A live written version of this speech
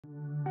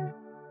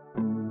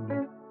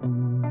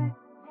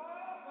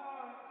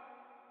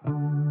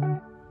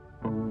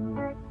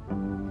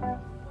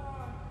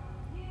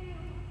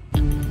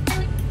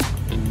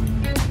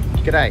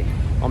G'day,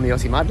 I'm the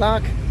Aussie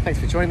Mudlark. Thanks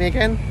for joining me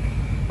again.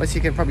 As you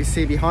can probably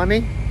see behind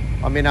me,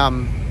 I'm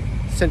in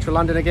central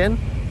London again.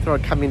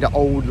 Thought I'd come into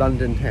old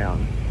London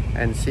town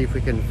and see if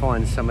we can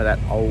find some of that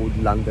old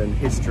London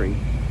history.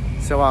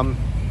 So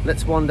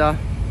let's wander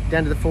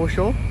down to the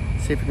foreshore,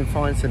 see if we can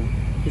find some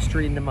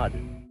history in the mud.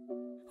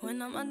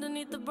 When I'm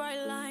underneath the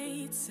bright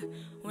lights,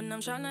 when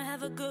I'm trying to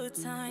have a good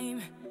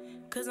time,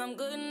 cause I'm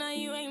good now,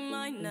 you ain't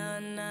mine, nah,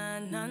 nah,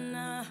 nah,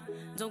 nah.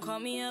 Don't call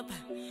me up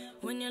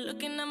when you're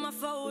looking at my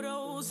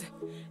photos,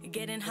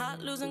 getting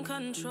hot, losing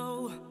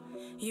control.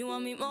 You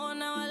want me more,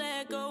 now I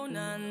let go,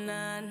 nah,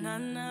 nah, nah,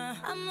 nah.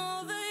 I'm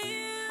over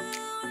you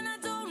and I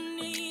don't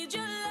need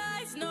your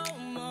lies no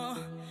more,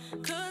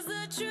 cause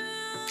the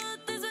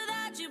truth is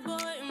without you, boy,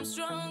 I'm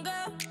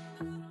stronger.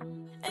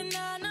 And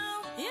I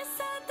know you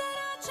said that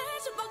I'd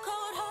change up a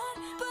cold heart,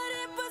 but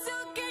it was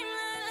your game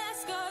that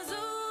last, cause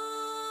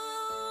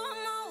ooh,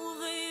 I'm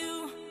over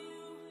you.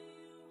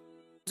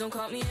 Don't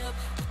call me up,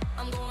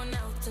 I'm going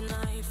out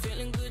tonight,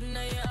 feeling good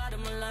now you're out of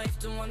my life.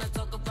 Don't wanna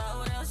talk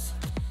about us,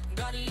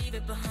 gotta leave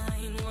it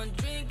behind. One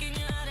drink and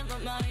you're out of my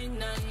mind,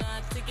 nah, nah,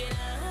 take it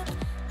up.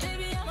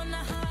 Baby, I'm on the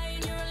high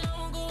and you're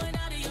alone, going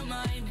out of your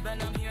mind.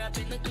 But I'm here up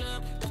in the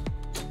club,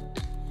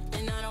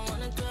 and I don't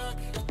wanna talk,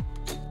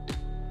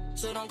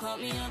 so don't call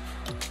me up,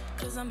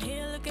 cause I'm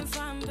here looking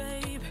fine,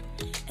 babe,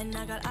 and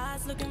I got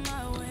eyes looking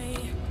my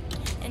way,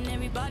 and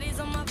everybody's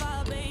on my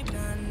vibe, babe,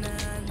 nah,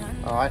 nah, nah,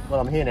 nah. Alright,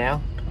 well I'm here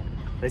now.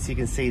 As you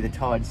can see, the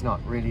tide's not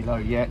really low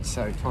yet,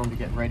 so time to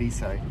get ready.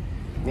 So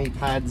knee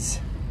pads,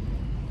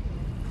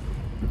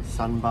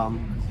 sun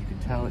bum, as you can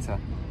tell it's a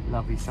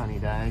lovely sunny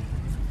day.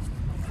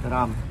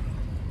 But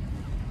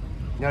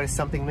notice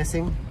something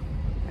missing?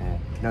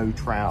 No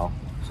trowel.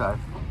 So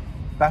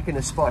back in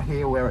the spot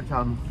here where it's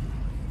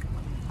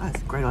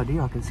that's a great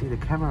idea. I can see the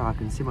camera, I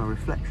can see my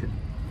reflection.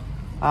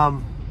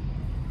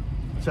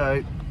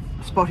 So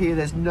spot here,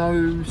 there's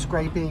no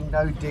scraping,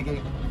 no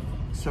digging,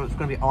 so it's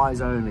going to be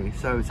eyes only.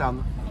 So it's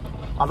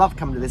I love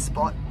coming to this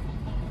spot.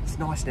 It's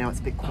nice now, it's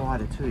a bit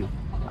quieter too,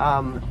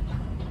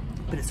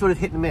 but it's sort of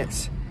hit and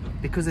miss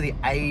because of the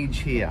age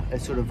here.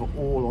 It's sort of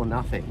all or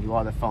nothing. You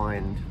either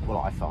find, well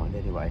I find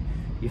anyway,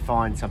 you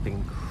find something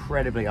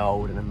incredibly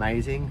old and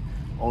amazing,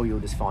 or you'll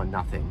just find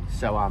nothing.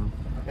 So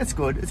it's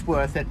good, it's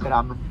worth it, but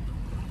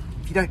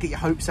if you don't get your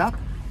hopes up,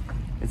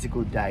 it's a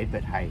good day.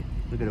 But hey,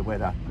 look at the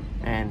weather,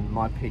 and in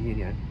my opinion,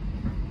 you know,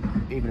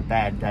 even a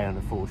bad day on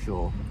the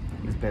foreshore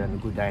is better than a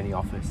good day in the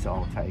office, so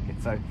I'll take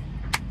it. So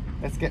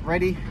let's get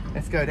ready,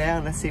 let's go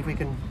down, let's see if we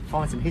can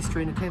find some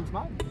history in the Thames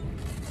mud.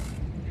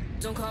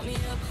 Don't call me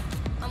up,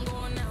 I'm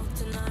going out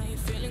tonight,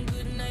 feeling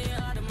good now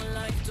you're out of my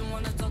life. Don't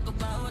wanna talk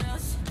about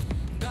us,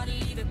 gotta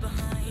leave it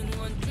behind.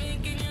 One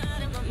drink and you're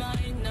out of my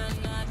mind, nah,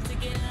 nah,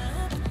 take it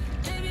up.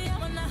 Baby,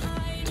 I'm on the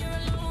high and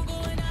you're alone,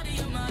 going out of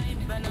your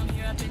mind. But I'm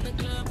here up in the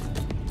club,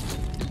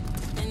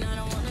 and I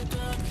don't wanna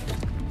talk,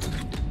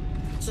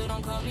 so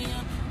don't call me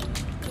up,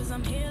 cause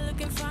I'm here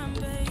looking fine,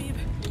 babe,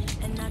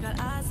 and I got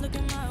eyes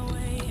looking my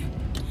way,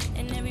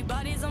 and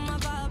everybody's on my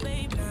vibe,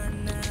 babe, nah,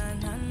 nah,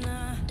 nah,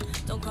 nah.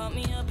 Don't call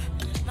me up,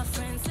 my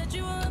friend said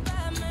you were a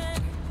bad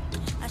man,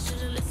 I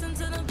should've listened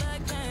to them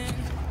back then,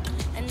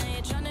 and now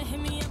you're trying to hit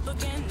me up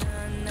again,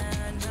 nah,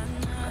 nah, nah,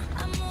 nah.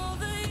 I'm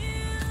over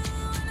you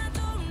and I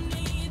don't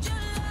need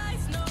your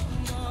lies no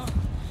more,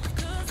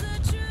 cause the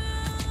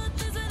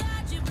truth is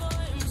without you,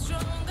 boy, I'm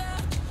stronger.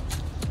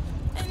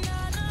 And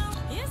I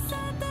know you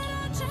said that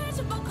I'd change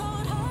up a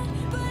cold heart,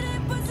 but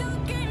it was your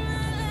game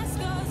that last,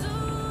 cause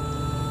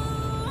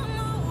ooh, I'm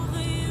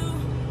over you.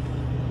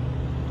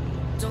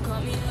 Don't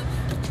call me up,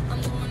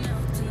 I'm going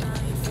out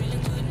tonight,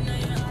 feeling good now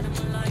you're out of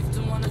my life.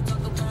 Don't wanna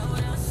talk about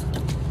us,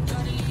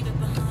 gotta leave it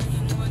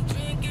behind. One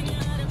drink and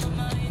you're out of my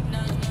mind,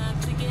 nah, nah,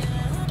 take it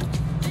up.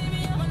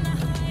 Baby, I'm on the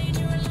high and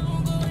you're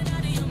alone, going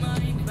out of your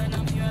mind. But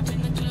I'm here up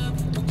in the club,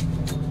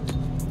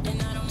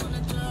 and I don't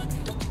wanna talk,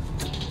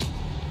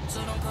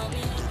 so don't call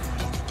me up.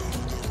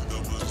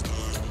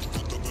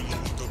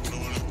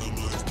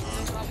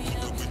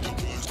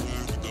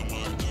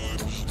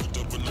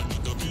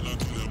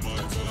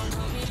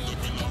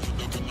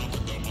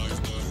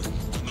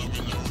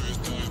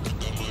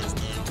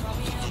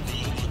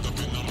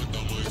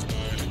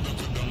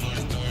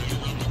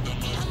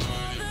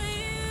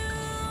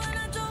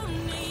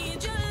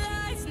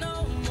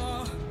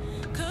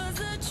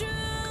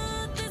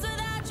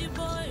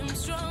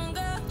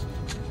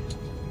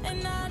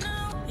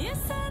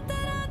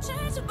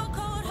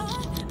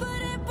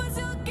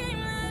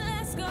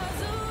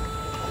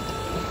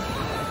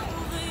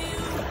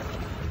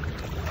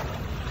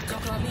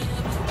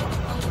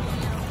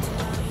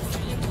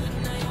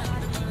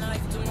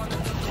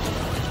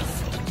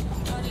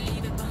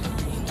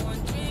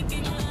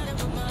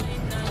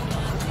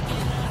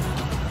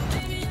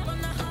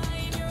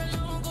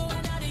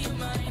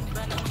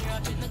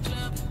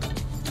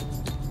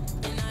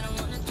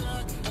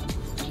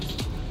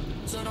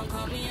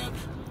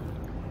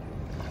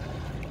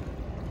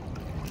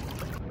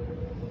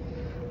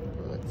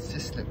 What's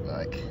this look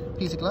like?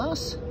 Piece of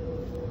glass?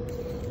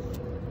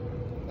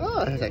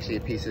 Oh, it's actually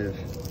a piece of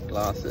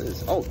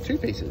glasses. Oh, 2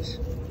 pieces.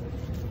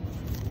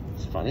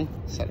 It's funny,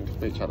 sat next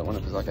to each other. I wonder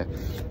if it's like a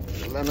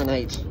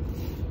laminate.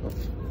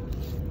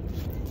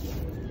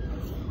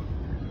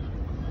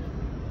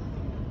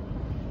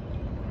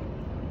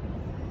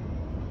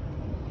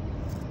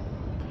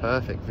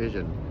 Perfect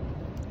vision.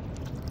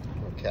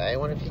 Okay, I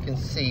wonder if you can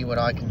see what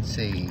I can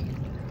see.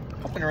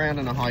 Hopping around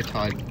on a high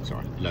tide,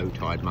 sorry, low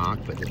tide mark,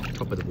 but the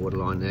top of the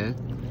waterline there.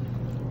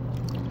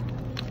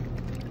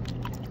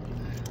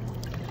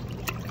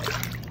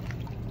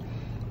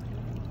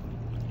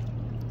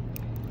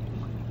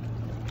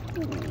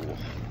 Ooh.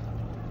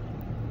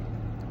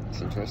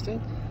 That's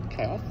interesting.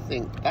 Okay, I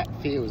think that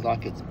feels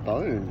like it's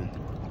bone.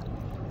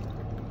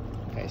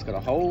 Okay, it's got a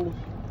hole.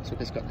 So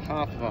it's got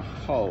half of a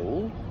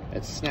hole.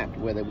 It's snapped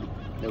where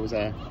there was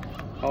a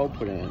hole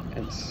put in it,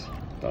 and it's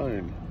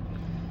bone.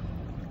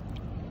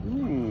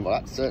 Well,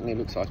 that certainly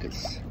looks like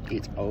it's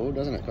old,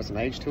 doesn't it? Got some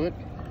age to it.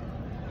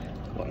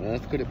 What on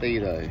earth could it be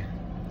though?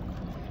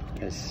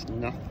 It's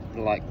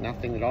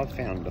nothing that I've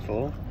found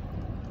before.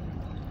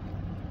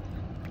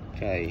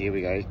 Okay, here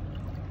we go.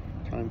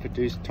 Time to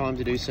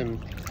do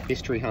some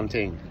history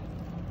hunting.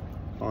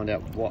 Find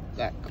out what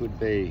that could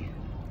be.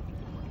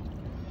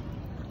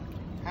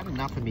 Had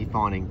enough of me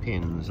finding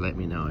pins, let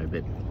me know,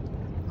 but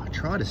I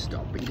try to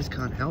stop, but you just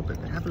can't help it.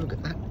 But have a look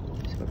at that.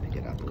 See if I pick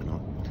it up or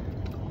not.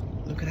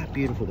 Look at that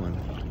beautiful one.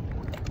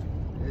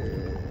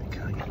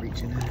 Can't get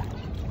reaching there.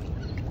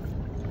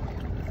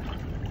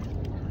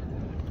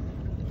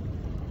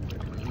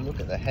 Look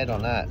at the head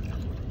on that.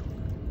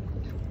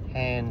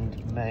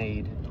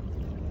 Handmade.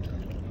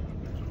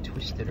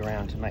 Twisted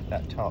around to make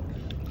that top.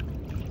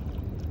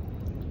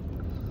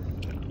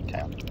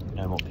 Okay,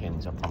 no more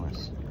pins, I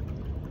promise.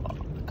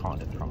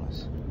 Kind of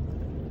promise.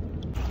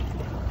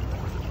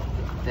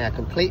 Now,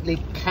 completely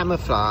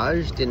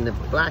camouflaged in the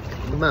black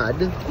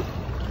mud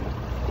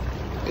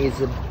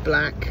is a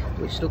black,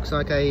 which looks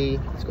like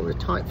it's got a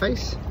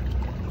typeface.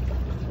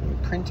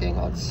 Printing,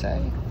 I'd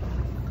say.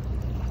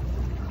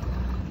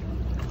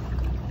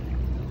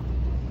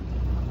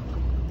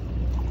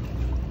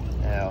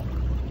 Now,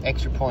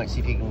 extra points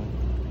if you can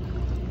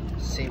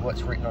see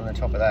what's written on the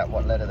top of that,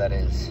 what letter that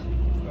is.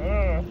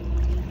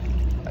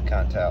 I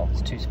can't tell,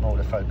 it's too small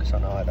to focus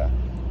on either.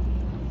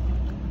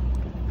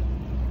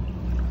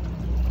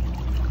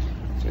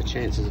 So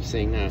chances of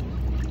seeing that?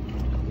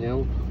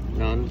 Nil,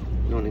 none,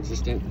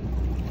 non-existent.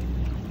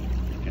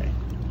 Okay.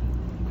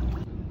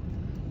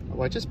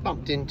 Well, I just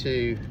bumped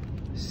into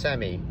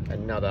Sammy,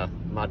 another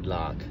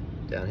mudlark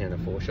down here on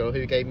the foreshore,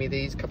 who gave me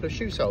these couple of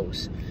shoe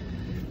soles.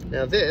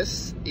 Now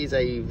this is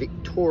a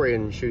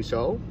Victorian shoe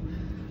sole,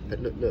 but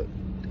look,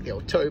 the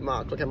old toe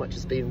mark, look how much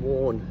it's been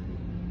worn.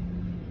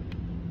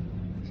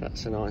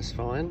 That's a nice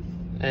find.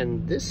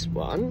 And this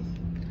one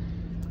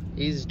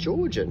is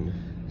Georgian.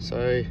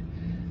 So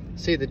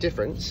see the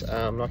difference,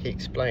 like he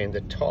explained,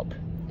 the top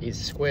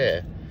is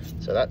square.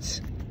 So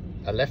that's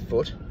a left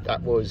foot.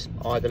 That was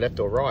either left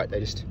or right.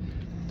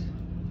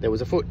 There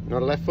was a foot,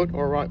 not a left foot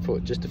or a right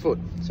foot, just a foot.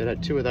 So they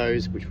had 2 of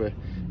those which were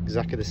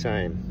exactly the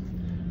same.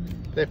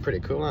 They're pretty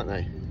cool, aren't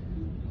they?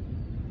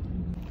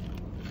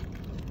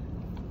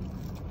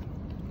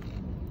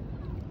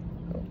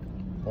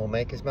 More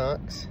maker's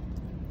marks.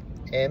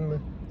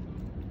 M,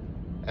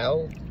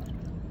 L.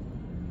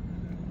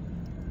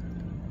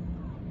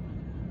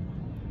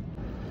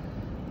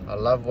 I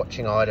love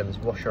watching items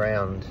wash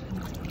around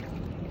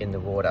in the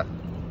water.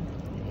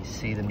 You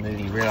see them move,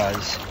 you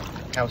realise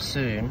how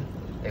soon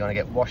they're going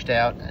to get washed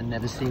out and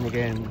never seen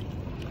again.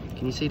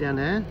 Can you see down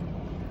there?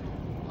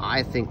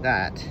 I think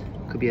that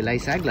could be a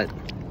lace aglet.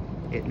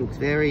 It looks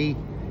very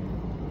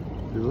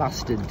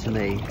lustered to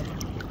me.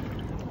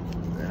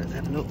 Let's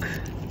have a look.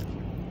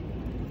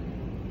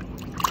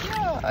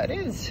 It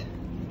is.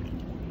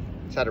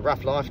 It's had a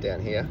rough life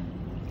down here.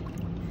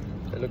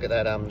 But look at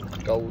that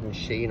golden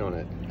sheen on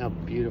it. How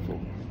beautiful.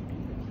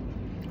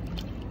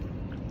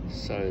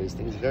 So this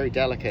thing's very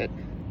delicate.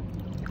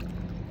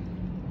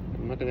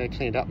 I'm not going to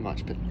clean it up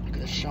much, but look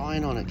at the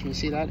shine on it. Can you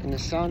see that in the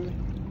sun?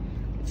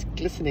 It's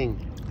glistening.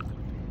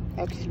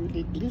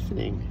 Absolutely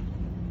glistening.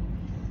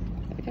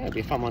 Okay, it'll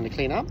be a fun one to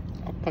clean up.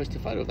 I'll post a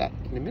photo of that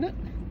in a minute.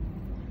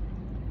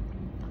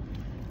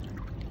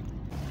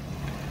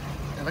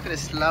 Look at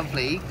this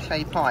lovely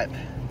clay pipe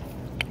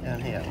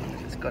down here.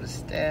 It's got a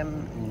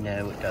stem.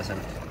 No, it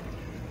doesn't.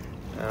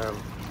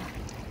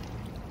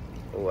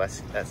 Oh,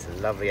 that's a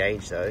lovely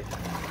age though.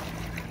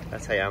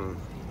 That's a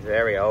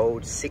very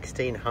old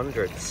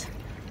 1600s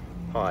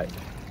pipe.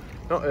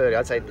 Not early,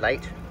 I'd say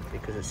late,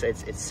 because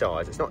it's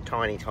size. It's not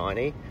tiny,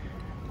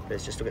 but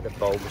it's just look at the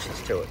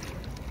bulbousness to it.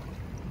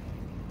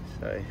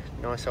 So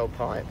nice old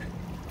pipe.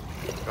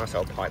 Nice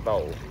old pipe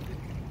bowl.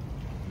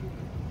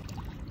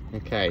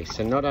 Okay,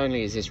 so not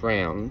only is this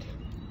round,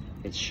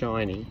 it's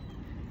shiny,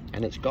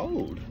 and it's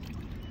gold.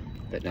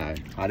 But no,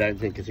 I don't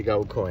think it's a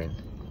gold coin.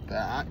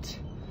 But,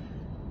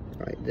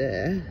 right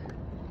there,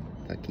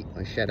 if I keep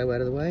my shadow out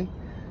of the way,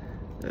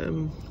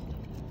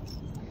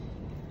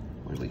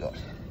 what have we got?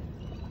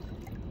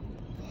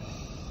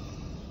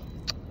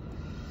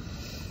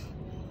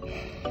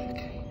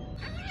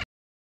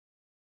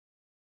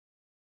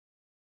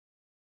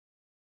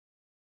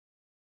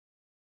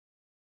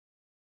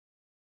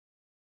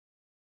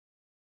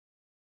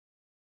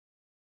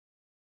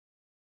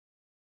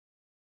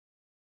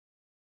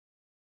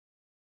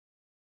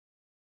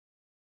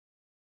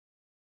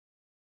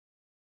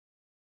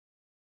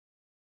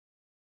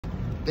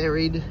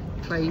 buried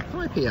clay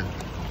pipe here.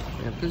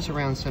 Now, because it's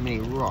around so many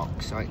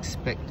rocks, I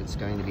expect it's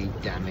going to be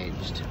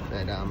damaged.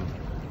 But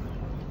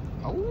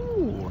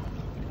oh,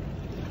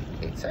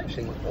 it's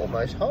actually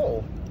almost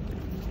whole.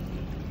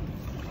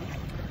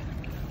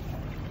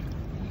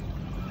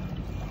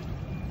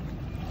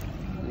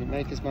 Any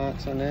maker's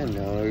marks on there?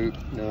 No,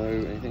 no.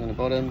 Anything on the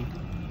bottom?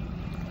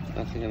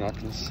 Nothing that I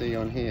can see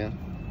on here.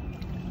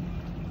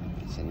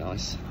 It's a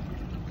nice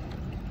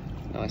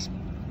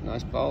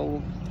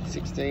bowl.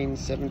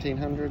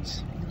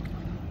 1700s.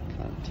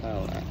 Can't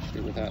tell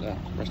actually without the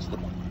rest of the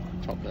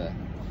top there.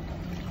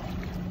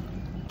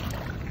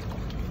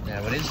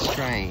 Now it is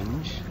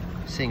strange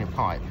seeing a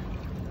pipe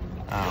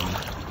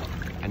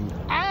and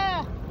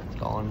it's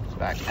gone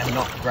back and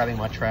not grabbing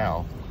my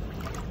trowel.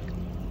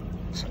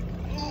 So,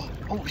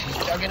 oh, she's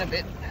dug in a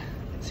bit.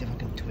 Let's see if I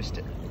can twist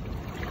it.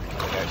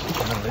 There we go, she's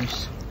coming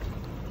loose.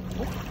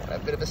 Oh, got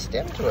a bit of a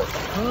stem to it.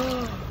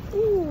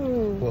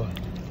 Ooh.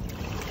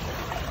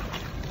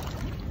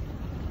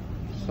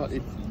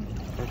 Slightly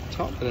on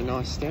top, but a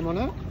nice stem on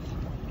it.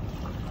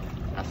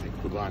 That's a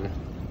good one.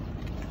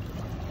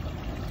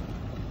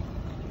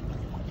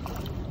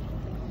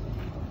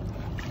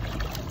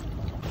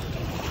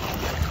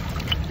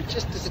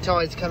 Just as the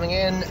tide's coming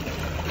in,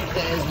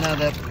 there's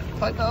another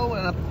pipe bowl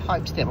and a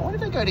pipe stem. Why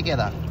did they go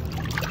together?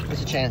 What's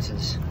the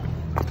chances?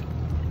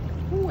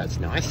 Oh, that's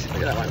nice.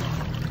 Look at that one.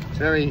 It's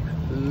very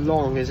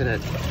long, isn't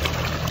it?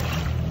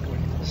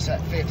 Does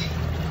that fit?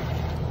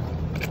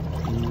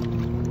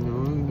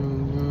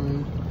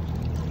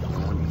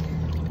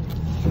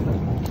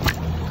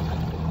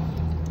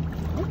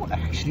 Oh, it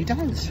actually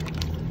does.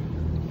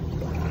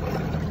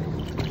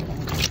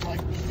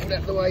 Foot out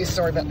of the way.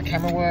 Sorry about the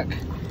camera work.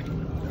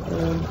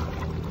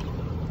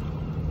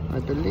 I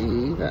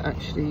believe that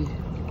actually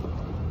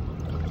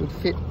would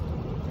fit.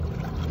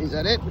 Is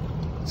that it?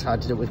 It's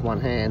hard to do with one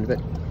hand, but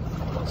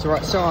it's the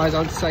right size.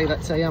 I'd say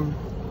that's a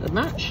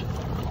match.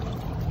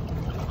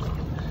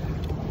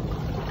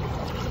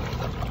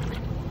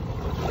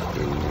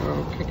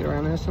 I'll kick it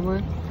around there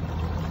somewhere.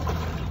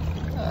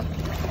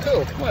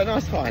 Cool. What a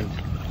nice find.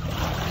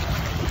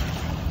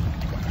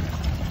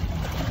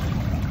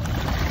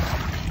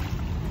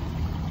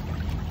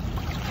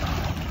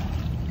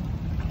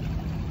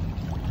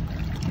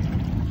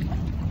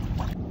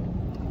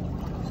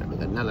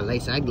 Another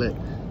lace aglet,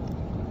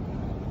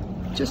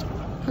 just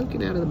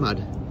poking out of the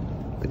mud,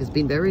 like it's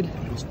been buried.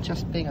 It's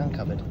just being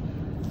uncovered.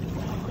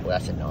 Well,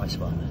 that's a nice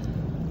one.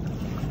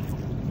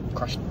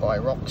 Crushed by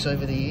rocks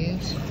over the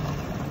years,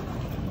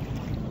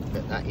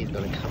 but that is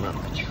going to come up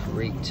a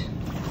treat.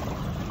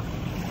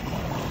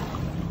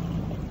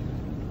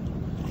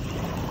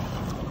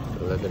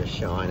 A little bit of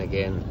shine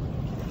again.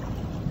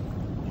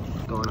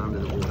 Going under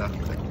the water,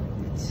 but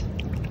it's...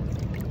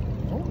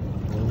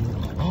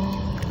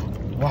 Oh,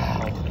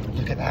 wow.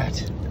 Look at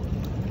that.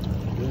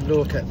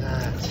 Look at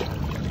that.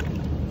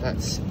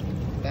 That's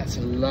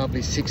a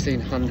lovely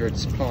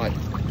 1600s pipe.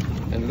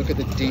 And look at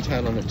the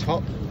detail on the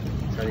top.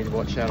 So I need to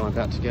watch out. I'm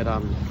about to get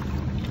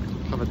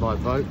covered by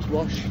boat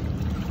wash.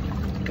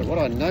 But what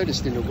I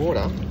noticed in the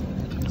water,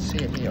 you can see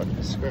it here on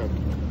the scrub.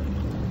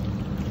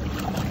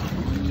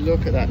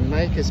 Look at that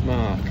maker's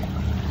mark.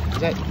 Is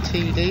that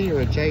TD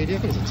or a JD? I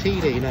think it's a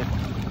TD in a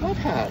mud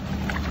hat.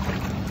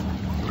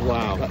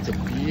 Wow, that's a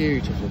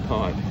beautiful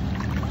pipe.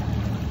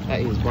 That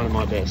is one of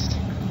my best.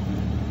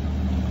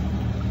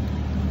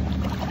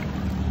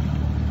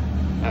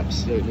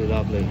 Absolutely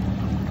lovely.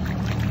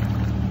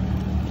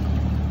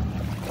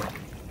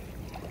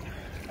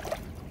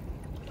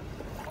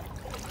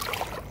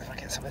 If I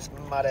get some of this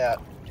mud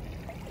out,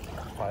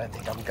 I don't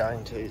think I'm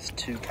going to. It's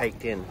too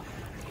caked in.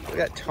 Look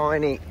at that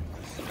tiny,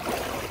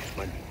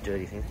 my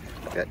dirty thing.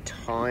 Look at that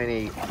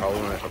tiny hole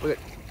in it. Look at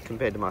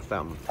compared to my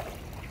thumb.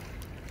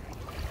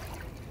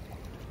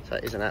 So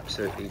that is an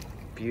absolutely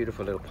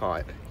beautiful little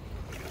pipe.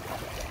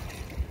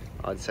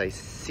 I'd say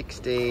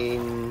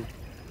 1610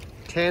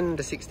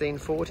 to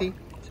 1640.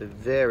 It's a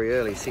very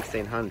early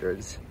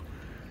 1600s.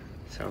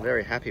 So I'm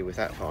very happy with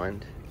that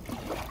find.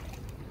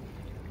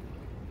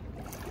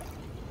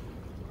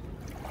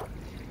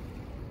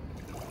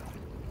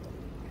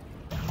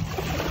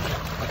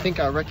 I think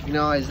I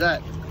recognise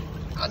that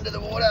under the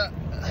water.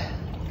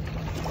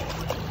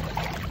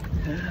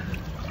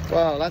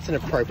 Well, that's an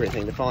appropriate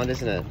thing to find,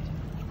 isn't it?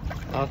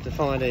 After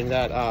finding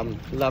that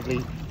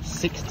lovely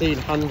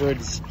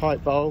 1600s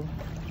pipe bowl,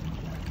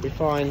 we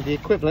find the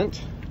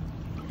equivalent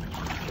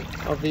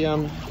of the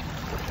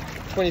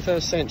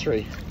 21st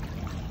century.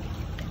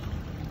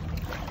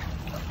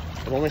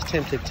 I'm almost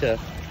tempted to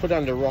put it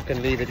under rock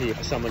and leave it here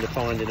for someone to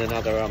find in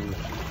another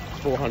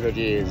 400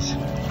 years.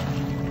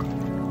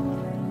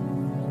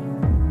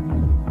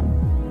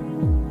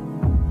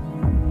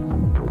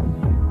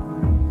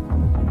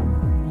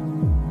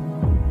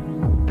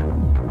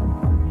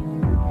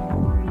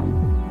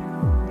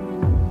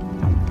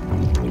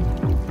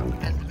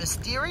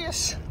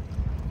 Mysterious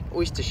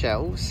oyster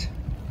shells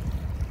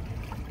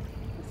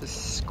with the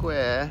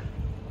square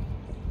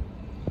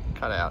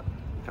cut out.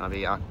 Can I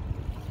be oh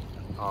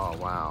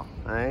wow,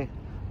 eh?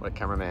 What a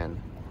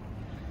cameraman.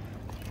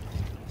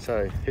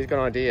 So who's got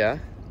an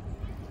idea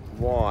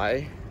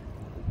why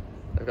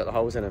they've got the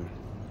holes in them?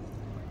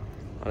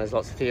 And there's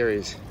lots of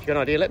theories. If you've got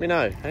an idea, let me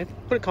know. Hey?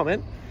 Put a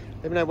comment.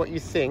 Let me know what you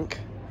think.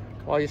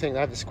 Why you think they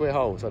have the square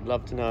holes. I'd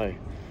love to know.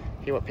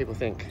 Hear what people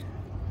think.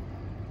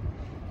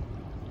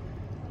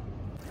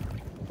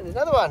 And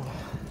another one.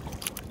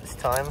 This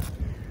time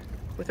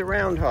with a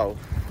round hole.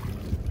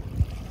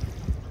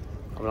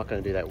 I'm not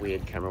going to do that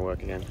weird camera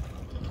work again.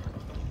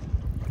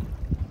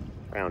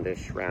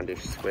 Roundish,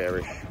 roundish,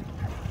 squarish.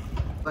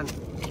 One.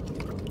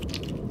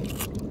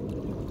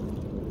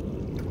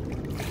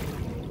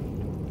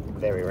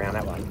 Very round,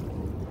 that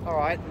one. All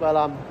right, well,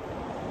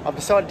 I've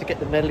decided to get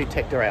the metal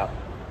detector out,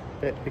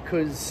 but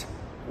because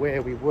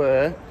where we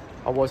were,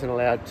 I wasn't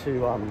allowed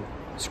to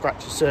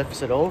scratch the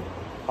surface at all.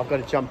 I've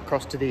got to jump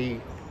across to the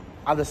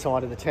other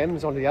side of the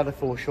Thames, onto the other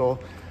foreshore,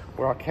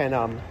 where I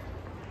can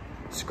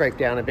scrape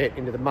down a bit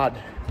into the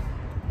mud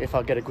if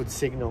I get a good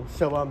signal.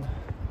 So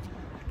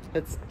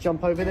let's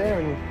jump over there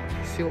and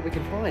see what we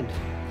can find.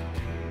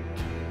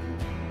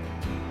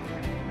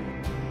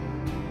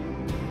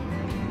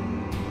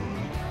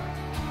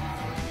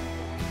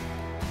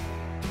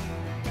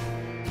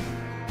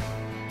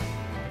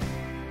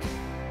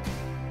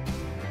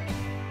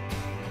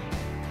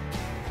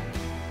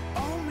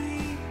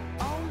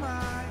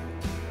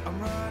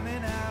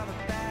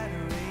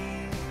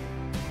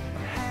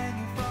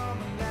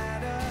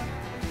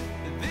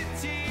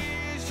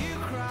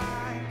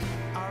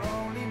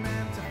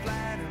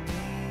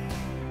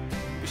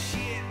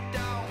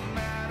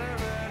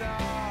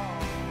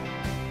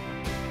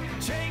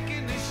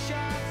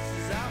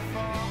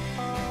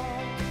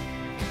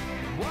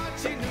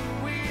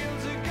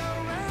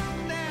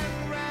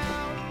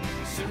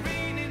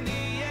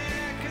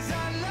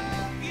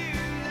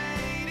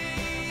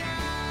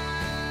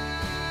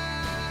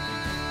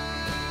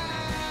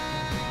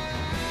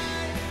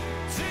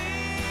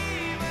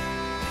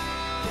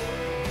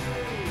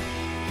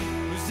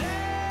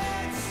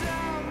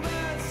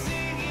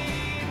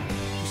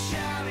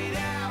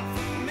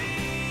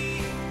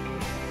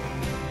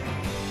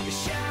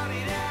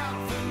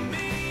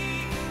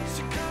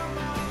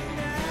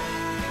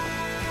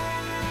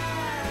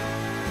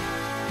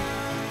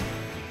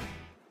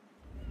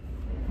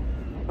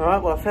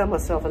 Alright, well I found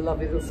myself a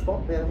lovely little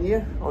spot down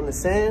here on the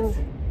sand.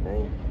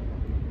 Okay.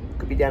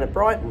 Could be down at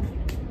Brighton.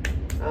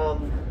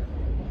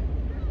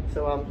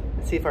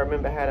 Let's see if I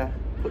remember how to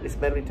put this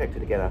metal detector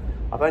together.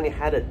 I've only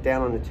had it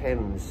down on the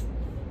Thames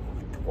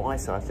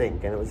twice, I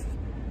think, and it was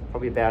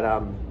probably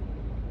about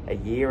a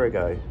year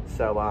ago.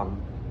 So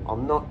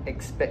I'm not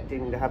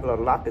expecting to have a lot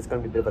of luck. It's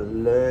going to be a bit of a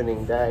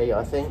learning day,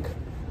 I think.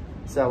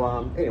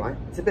 So anyway,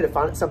 it's a bit of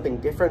fun. It's something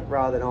different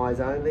rather than eyes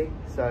only.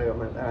 So I'm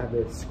going to have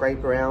a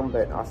scrape around,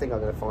 but I think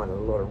I'm going to find a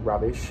lot of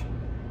rubbish.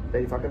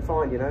 But if I can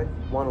find, you know,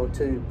 one or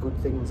two good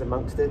things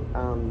amongst it,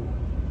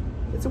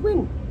 it's a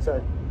win.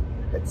 So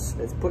let's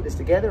put this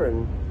together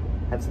and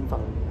have some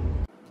fun.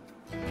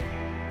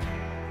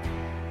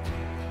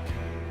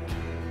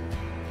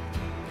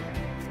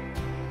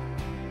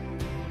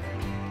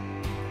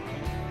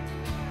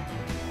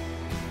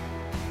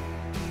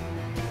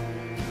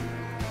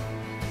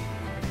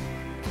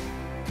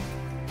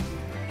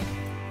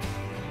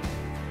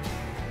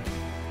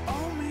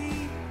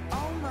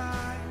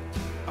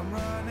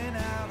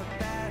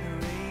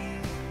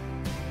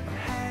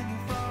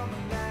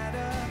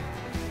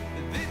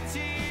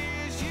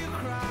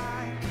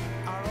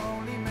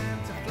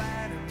 To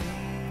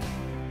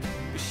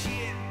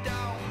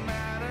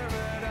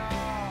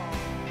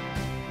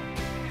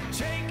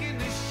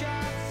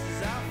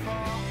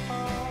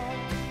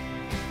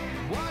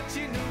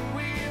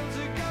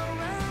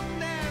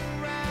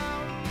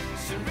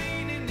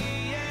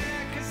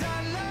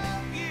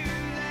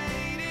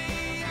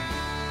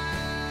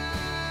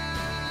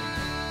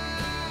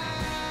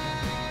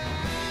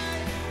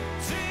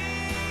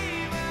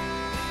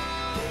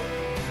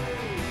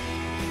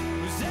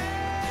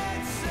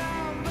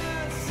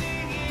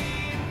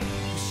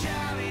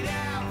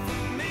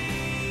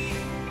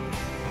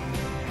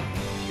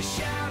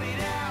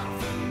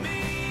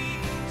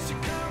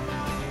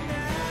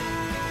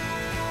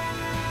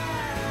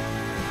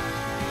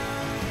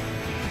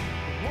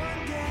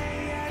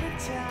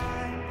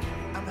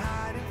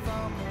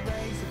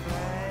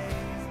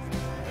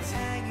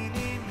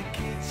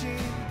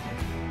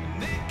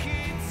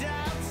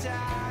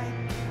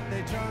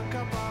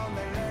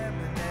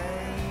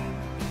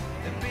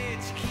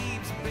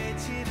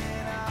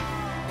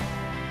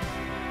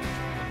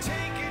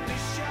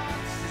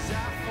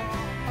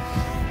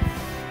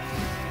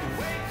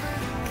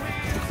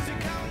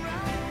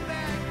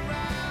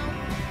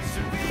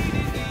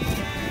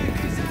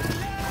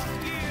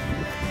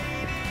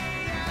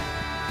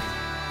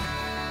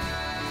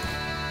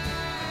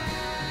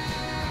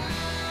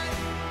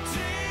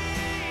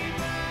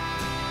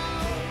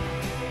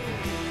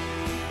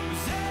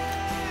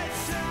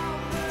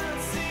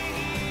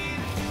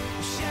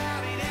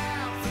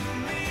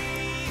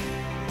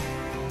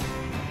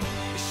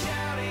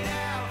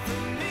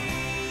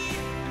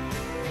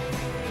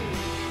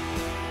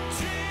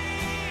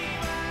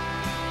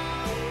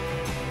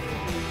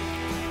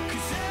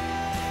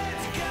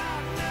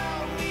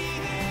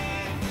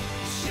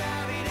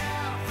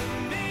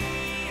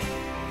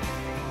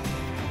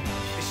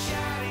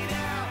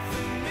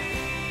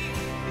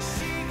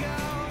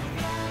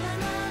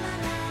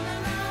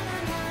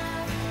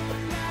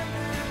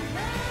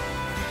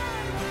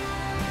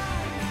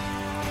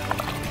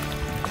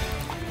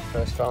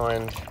First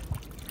find.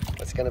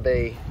 What's it gonna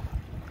be?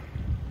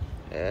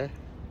 Yeah.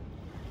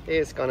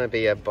 It's gonna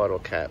be a bottle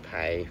cap,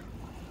 hey.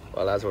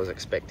 Well, as I was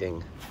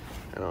expecting.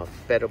 And I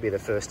bet it'll be the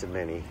first of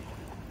many.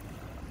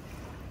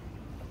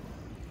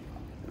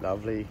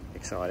 Lovely,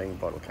 exciting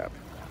bottle cap.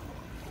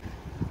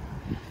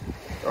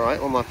 All right,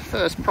 well, my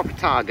first proper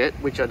target,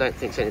 which I don't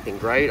think is anything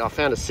great, I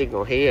found a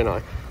signal here and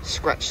I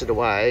scratched it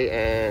away,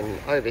 and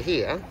over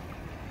here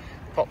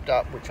popped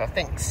up, which I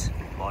think's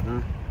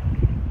modern.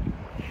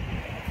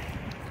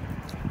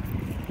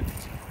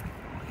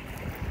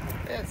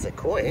 That's a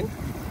coin.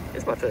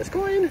 Here's my first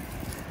coin.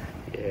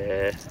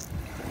 Yeah. Is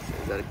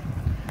that a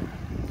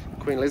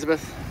Queen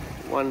Elizabeth?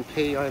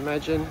 1p, I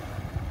imagine.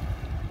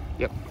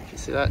 Yep, you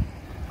see that?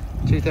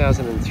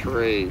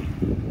 2003.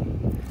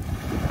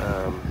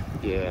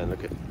 Yeah, and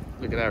look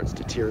at how it's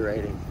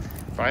deteriorating.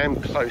 If I am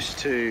close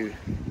to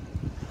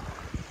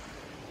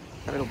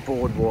a little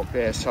boardwalk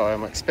there, so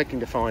I'm expecting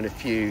to find a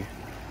few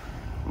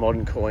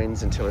modern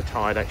coins until the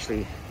tide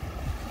actually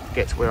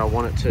gets where I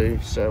want it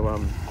to. So,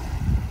 oh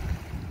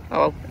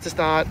well, it's a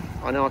start.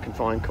 I know I can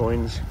find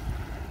coins.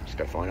 Just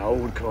got to find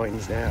old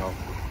coins now.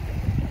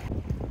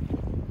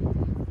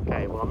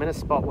 Okay, well, I'm in a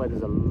spot where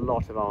there's a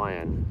lot of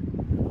iron,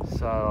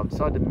 so I've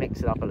decided to mix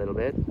it up a little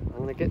bit.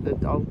 I'll get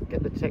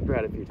the detector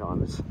out a few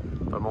times,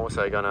 but I'm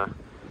also gonna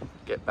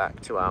get back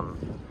to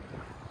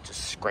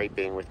just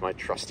scraping with my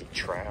trusty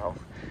trowel.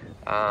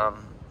 But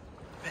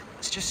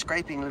it's just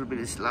scraping a little bit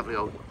of this lovely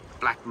old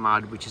black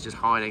mud, which is just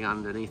hiding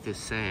underneath this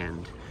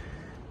sand,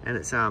 and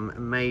it's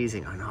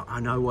amazing. I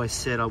know I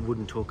said I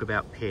wouldn't talk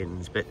about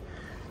pins, but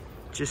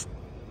just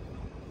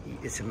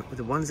it's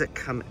the ones that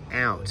come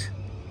out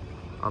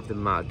of the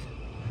mud.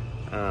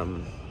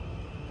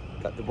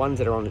 But the ones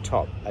that are on the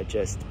top are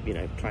just, you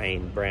know,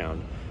 plain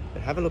brown.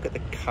 But have a look at the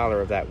color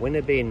of that. When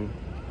they've been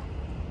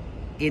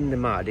in the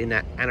mud, in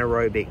that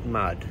anaerobic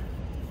mud,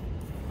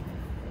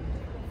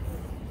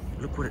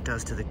 look what it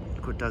does to them.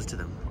 Look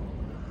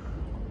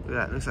at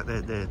that. It looks like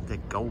they're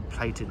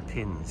gold-plated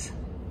pins.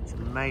 It's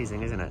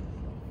amazing, isn't it?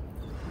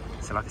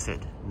 So like I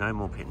said, no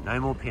more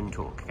pin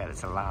talk. Okay,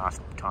 that's the last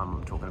time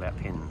I'm talking about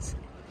pins.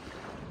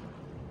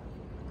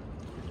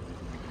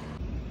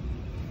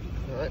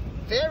 All right,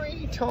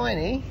 very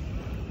tiny.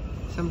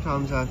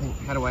 Sometimes I think,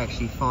 how do I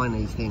actually find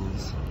these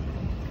things?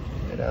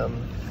 But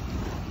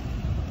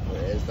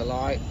there's the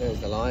light,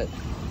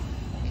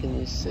 Can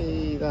you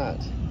see that?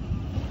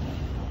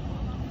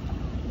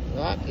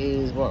 That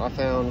is what I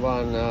found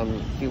one a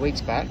few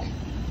weeks back.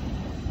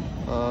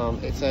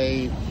 It's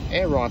a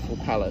air rifle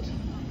pellet,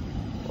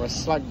 or a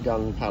slug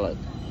gun pellet.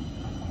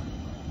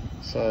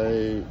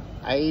 So,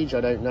 age, I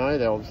don't know.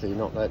 They're obviously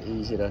not that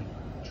easy to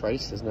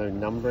trace. There's no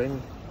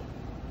numbering.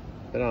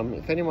 But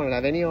if anyone would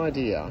have any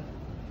idea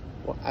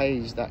what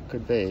age that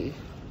could be,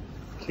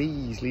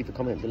 please leave a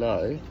comment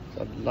below.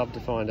 I'd love to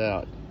find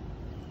out.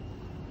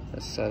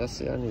 That's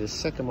only the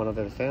second one I've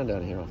ever found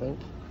down here, I think.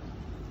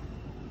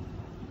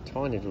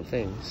 Tiny little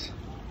things.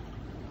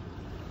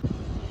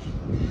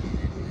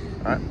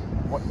 Alright,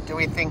 what do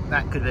we think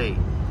that could be?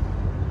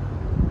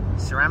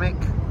 Ceramic?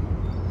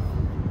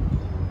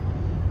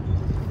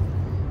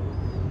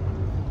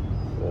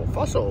 Or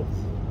fossil?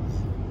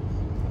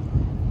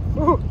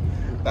 Ooh,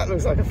 that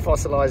looks like a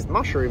fossilized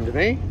mushroom to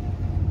me.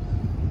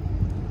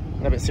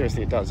 No, but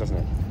seriously, it does, doesn't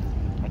it?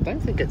 I don't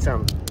think it's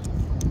wow,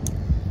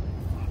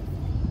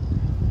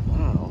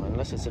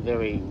 unless it's a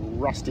very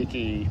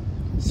rusticy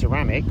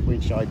ceramic,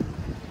 which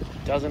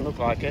doesn't look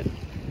like it.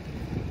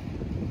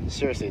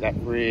 Seriously, that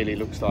really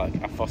looks like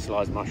a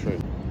fossilized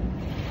mushroom.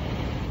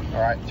 All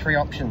right, 3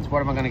 options.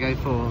 What am I going to go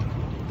for?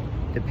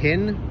 The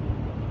pin?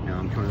 No,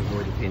 I'm trying to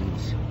avoid the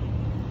pins.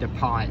 The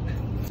pipe.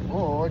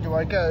 Or do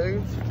I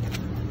go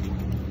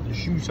the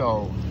shoe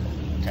sole?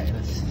 Okay,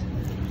 let's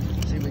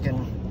see if we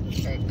can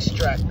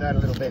extract that a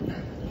little bit.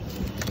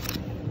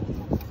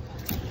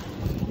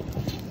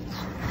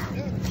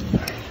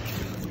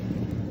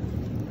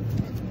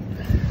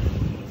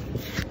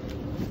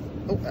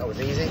 Oh, that was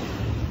easy.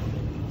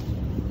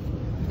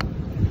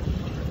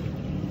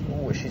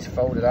 Oh, she's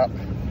folded up,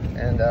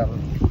 and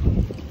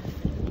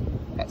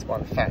that's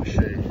one fat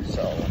shoe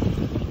sole.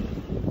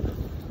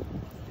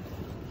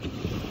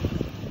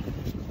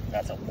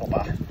 That's a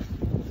whopper.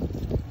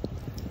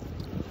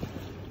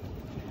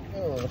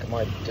 Oh, look at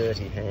my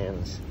dirty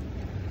hands.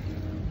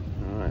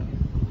 Alright.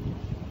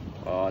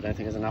 Oh, I don't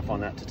think there's enough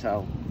on that to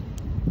tell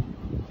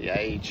the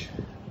age.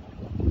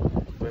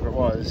 Whoever it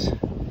was.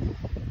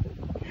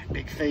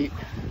 Big feet.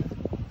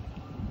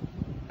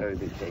 Very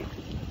big feet.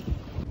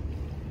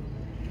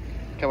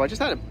 Okay, well, I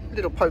just had a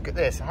little poke at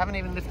this. I haven't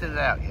even lifted it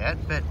out yet,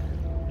 but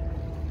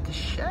the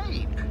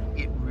shape,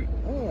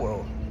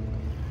 oh,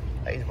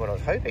 that is what I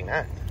was hoping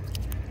at.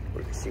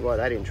 We can see why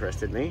that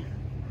interested me.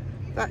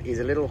 That is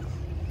a little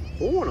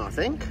horn, I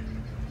think.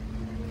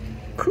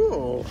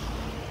 Cool.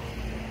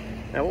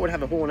 Now, what would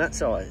have a horn that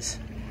size?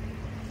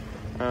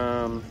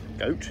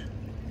 Goat?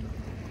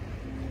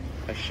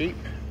 A sheep?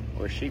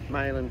 Or a sheep,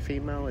 male and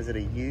female? Is it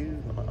a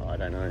ewe? I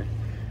don't know.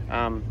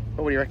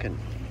 But what do you reckon?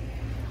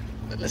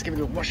 Let's give it a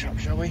little wash up,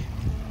 shall we?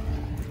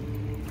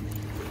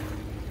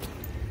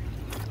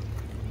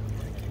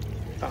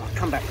 Oh,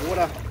 come back,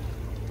 water.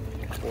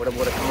 Water,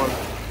 water, come on.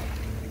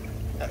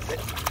 That's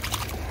it.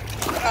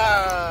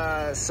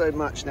 Ah, so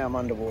much now I'm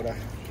underwater.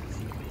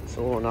 It's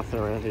all or nothing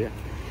around here.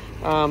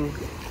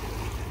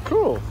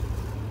 Cool.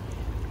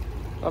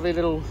 Lovely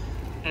little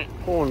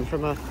horn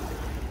from a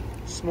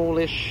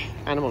smallish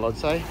animal, I'd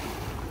say.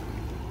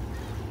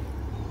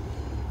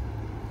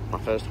 My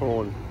first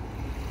horn.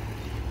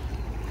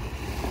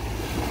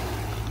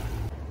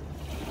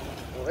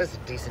 Well, there's a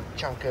decent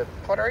chunk of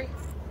pottery.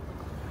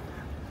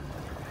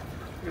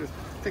 Look at the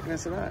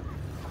thickness of that.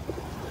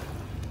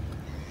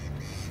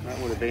 That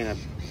would have been a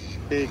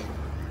big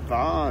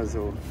vase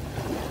or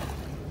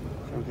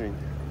something.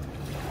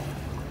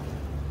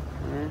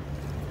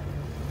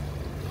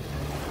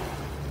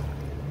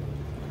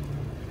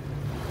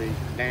 The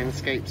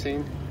landscape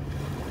scene.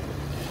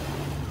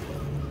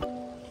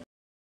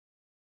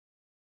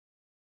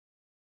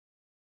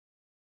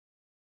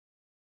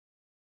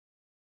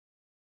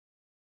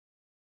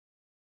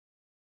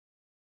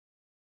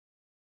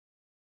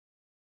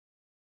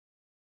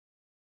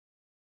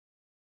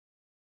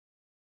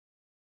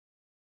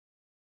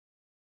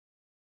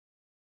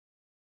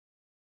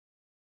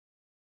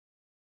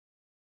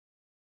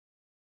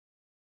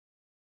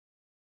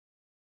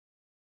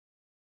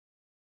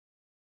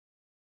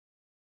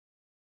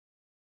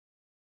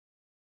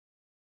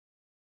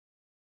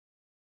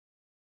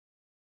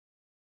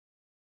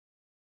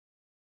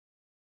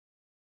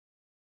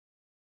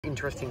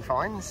 Interesting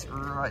finds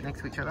right next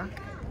to each other.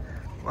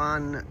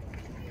 One,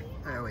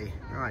 where are we?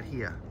 Right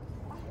here.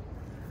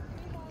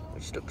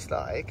 Which looks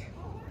like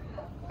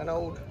an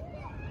old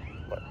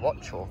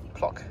watch or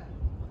clock.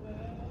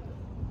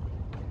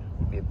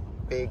 Be a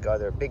big,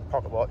 either a big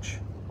pocket watch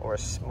or a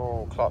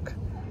small clock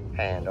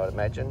hand, I'd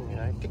imagine. You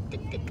know, tick,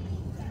 tick, tick.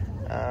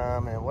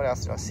 And what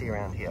else do I see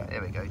around here?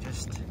 There we go.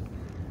 Just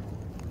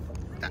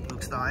that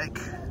looks like.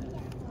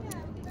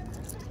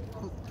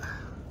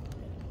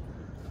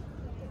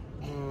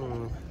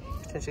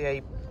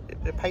 Potentially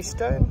a paste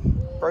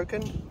stone,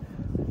 broken.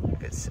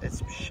 It's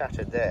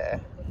shattered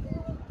there.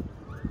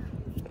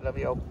 A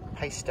lovely old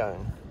paste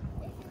stone.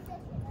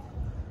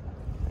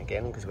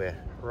 Again, because we're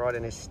right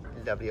in this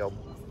lovely old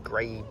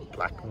grey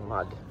black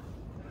mud.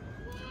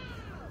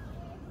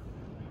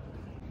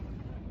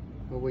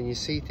 Well, when you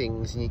see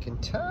things and you can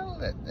tell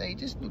that they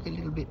just look a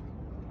little bit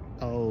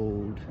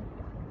old.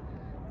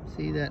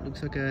 See, that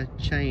looks like a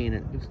chain.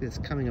 It looks like it's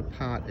coming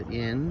apart at the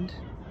end.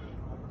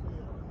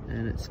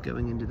 And it's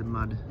going into the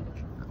mud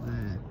up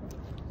there.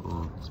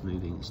 Oh, it's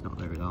moving, it's not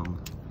very long.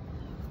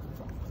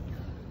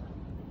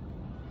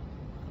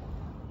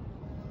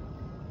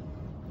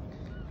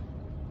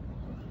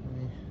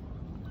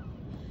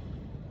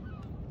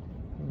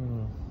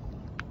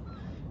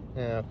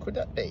 Now, could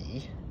that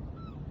be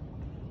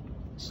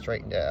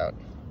straightened out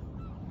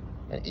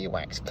an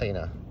earwax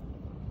cleaner?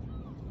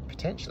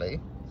 Potentially.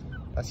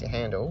 That's your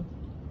handle.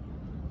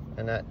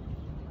 And that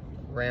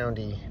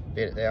roundy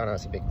bit there, I know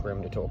it's a bit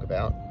grim to talk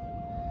about.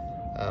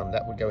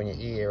 That would go in your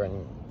ear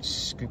and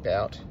scoop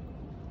out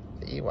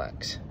the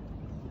earwax.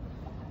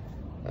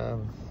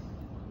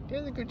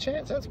 There's a good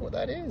chance that's what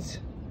that is.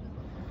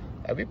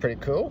 That'd be pretty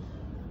cool.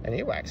 An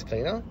earwax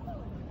cleaner.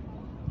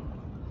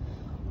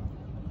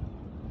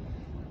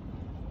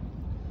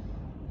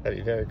 That'd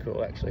be very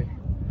cool, actually.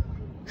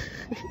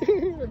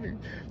 That'd be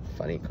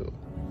funny cool.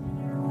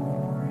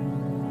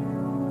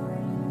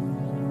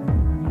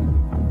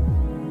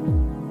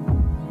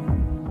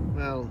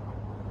 Well,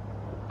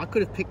 I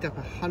could have picked up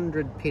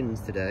 100 pins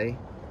today,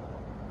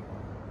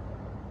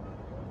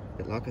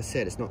 but like I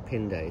said, it's not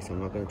pin day, so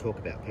I'm not going to talk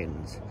about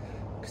pins,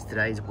 because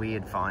today's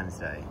weird finds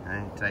day.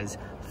 Today's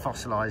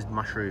fossilized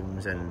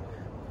mushrooms and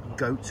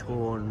goat's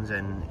horns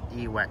and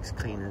earwax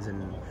cleaners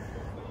and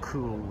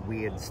cool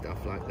weird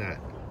stuff like that.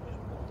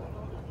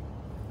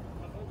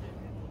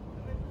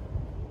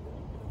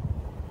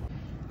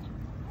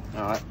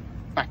 Alright,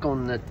 back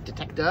on the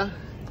detector,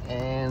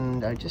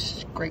 and I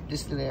just scraped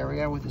this little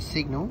area with a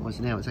signal. Well,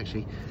 so now it's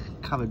actually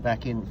covered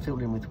back in,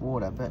 filled in with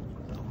water, but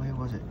where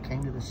was it?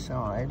 Came to the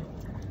side.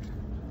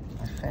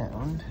 I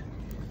found,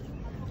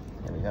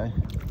 there we go,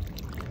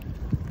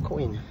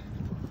 coin.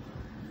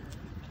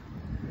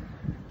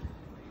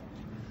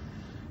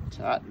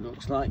 That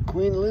looks like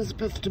Queen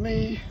Elizabeth to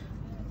me.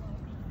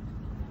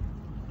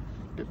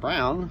 Bit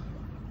brown.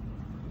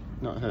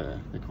 Not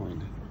her, the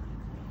coin.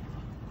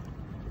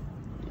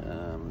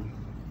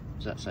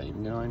 Does that say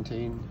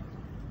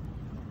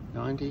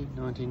 1990,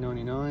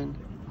 1999?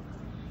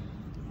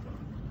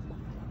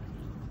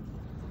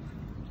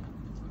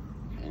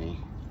 Penny.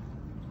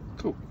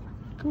 Cool.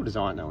 Cool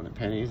design though on a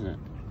penny, isn't it?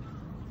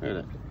 Look at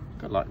it.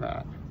 Got like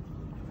that.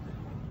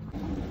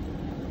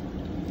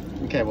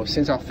 Okay, well,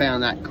 since I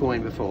found that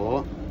coin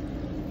before,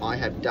 I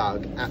have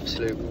dug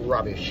absolute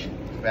rubbish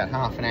for about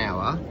half an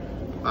hour,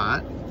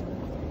 but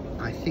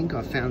I think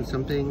I found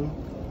something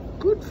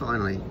good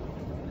finally.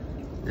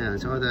 Now,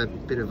 it's either a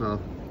bit of a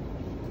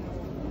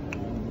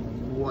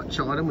watch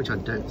item, which I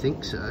don't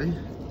think so.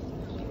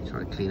 Try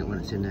to clean it when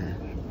it's in there.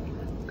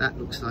 That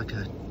looks like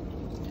a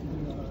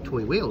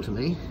toy wheel to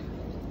me.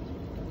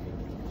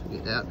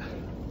 Get out.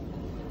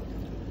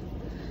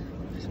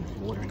 There's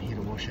some water in here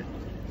to wash it.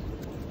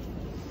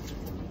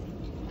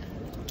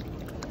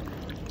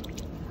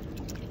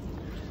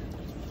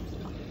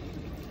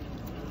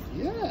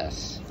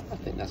 Yes, I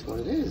think that's what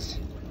it is.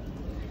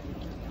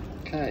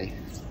 Okay.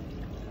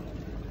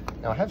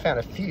 Now I have found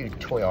a few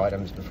toy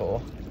items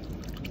before.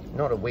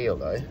 Not a wheel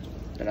though.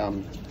 But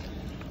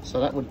so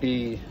that would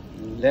be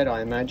lead,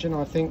 I imagine.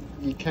 I think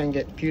you can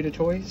get pewter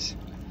toys.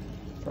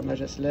 I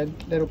imagine it's lead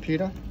or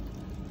pewter.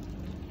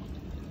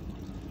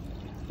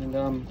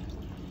 And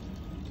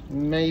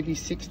maybe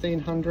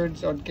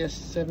 1600s, I'd guess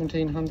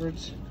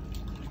 1700s.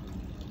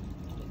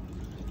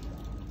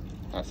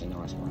 That's a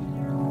nice one.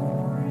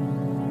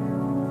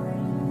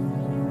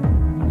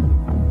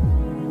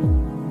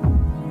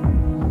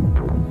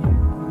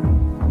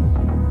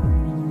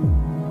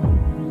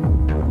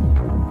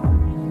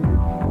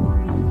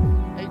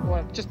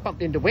 Just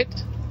bumped into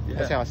Wet. Yeah.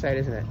 That's how I say it,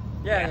 isn't it?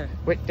 Yeah.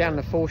 Wet down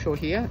the foreshore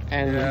here,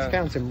 and he's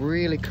found some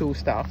really cool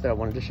stuff that I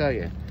wanted to show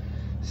you.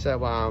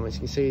 So as you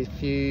can see, a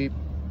few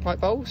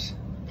pipe bowls,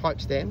 pipe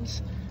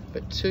stems,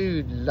 but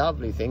two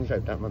lovely things. I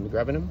don't mind me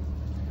grabbing them.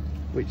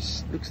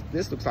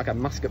 This looks like a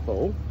musket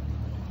ball,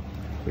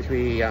 which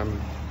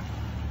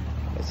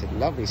it's a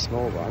lovely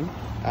small one,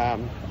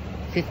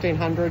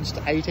 1500s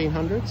to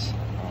 1800s,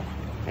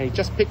 and he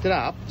just picked it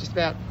up just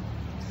about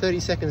 30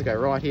 seconds ago,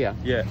 right here.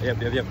 Yeah, yep.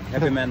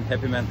 Happy man,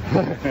 happy man.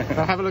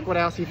 Now have a look what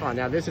else you find.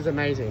 Now this is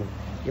amazing.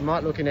 You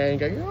might look in there and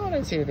go, oh, I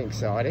don't see anything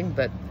exciting,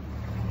 but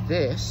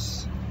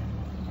this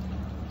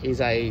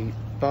is a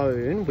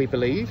bone, we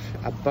believe,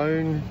 a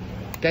bone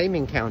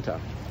gaming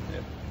counter.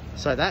 Yep.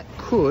 So that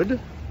could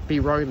be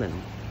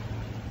Roman.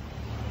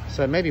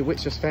 So maybe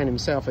Witt's just found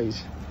himself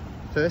his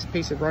first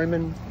piece of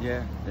Roman.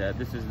 Yeah,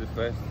 this is the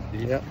first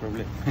piece, yep.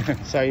 Probably.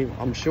 So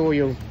I'm sure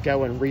you'll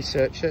go and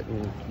research it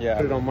and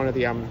put it on one of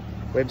the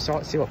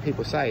websites, see what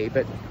people say,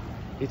 but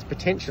it's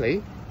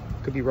potentially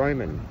could be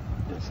Roman.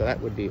 So that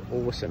would be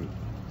awesome.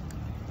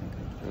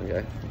 There we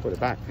go, put it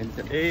back.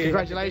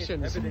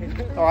 Congratulations.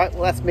 All right,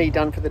 well that's me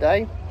done for the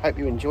day. Hope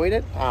you enjoyed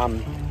it.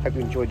 Hope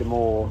you enjoyed the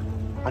more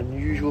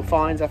unusual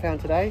finds I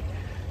found today.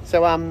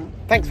 So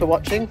thanks for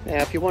watching.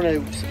 Now if you want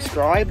to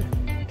subscribe,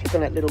 click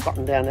on that little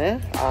button down there.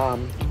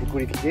 It'd be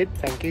good if you did,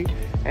 thank you.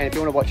 And if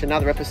you want to watch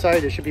another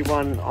episode, there should be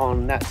one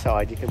on that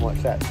side, you can watch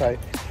that. So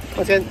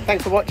once again,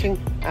 thanks for watching.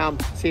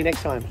 See you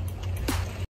next time.